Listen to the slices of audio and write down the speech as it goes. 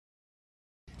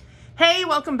Hey,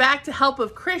 welcome back to Help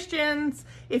of Christians.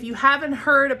 If you haven't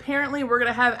heard, apparently we're going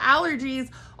to have allergies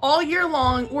all year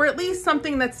long, or at least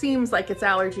something that seems like it's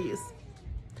allergies.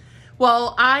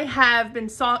 Well, I have been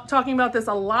talking about this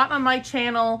a lot on my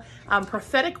channel.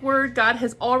 Prophetic word, God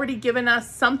has already given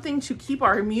us something to keep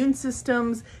our immune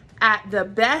systems at the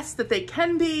best that they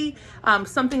can be,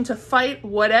 something to fight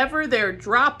whatever they're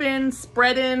dropping,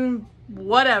 spreading,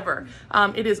 whatever.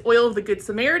 It is oil of the Good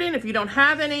Samaritan. If you don't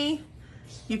have any,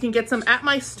 you can get some at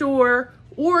my store,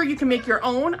 or you can make your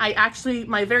own.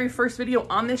 My very first video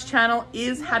on this channel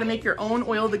is how to make your own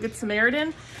oil of the Good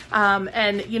Samaritan.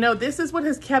 And you know, this is what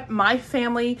has kept my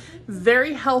family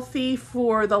very healthy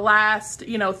for the last,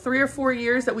 3 or 4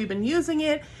 years that we've been using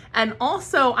it. And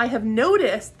also I have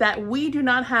noticed that we do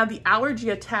not have the allergy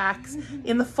attacks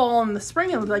in the fall and the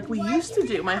spring like we used to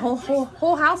do. My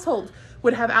whole household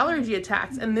would have allergy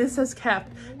attacks, and this has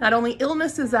kept not only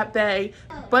illnesses at bay,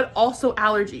 but also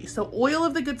allergies. So oil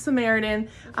of the Good Samaritan,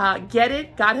 get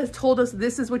it. God has told us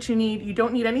this is what you need. You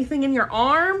don't need anything in your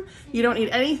arm. You don't need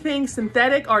anything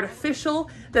synthetic, artificial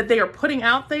that they are putting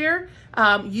out there.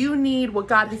 You need what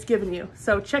God has given you.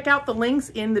 So check out the links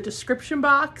in the description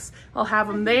box. I'll have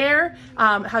them there,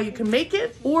 how you can make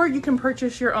it, or you can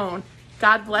purchase your own.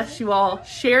 God bless you all.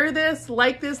 Share this,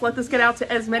 like this, let this get out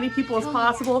to as many people as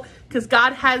possible, because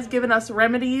God has given us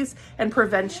remedies and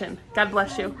prevention. God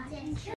bless you.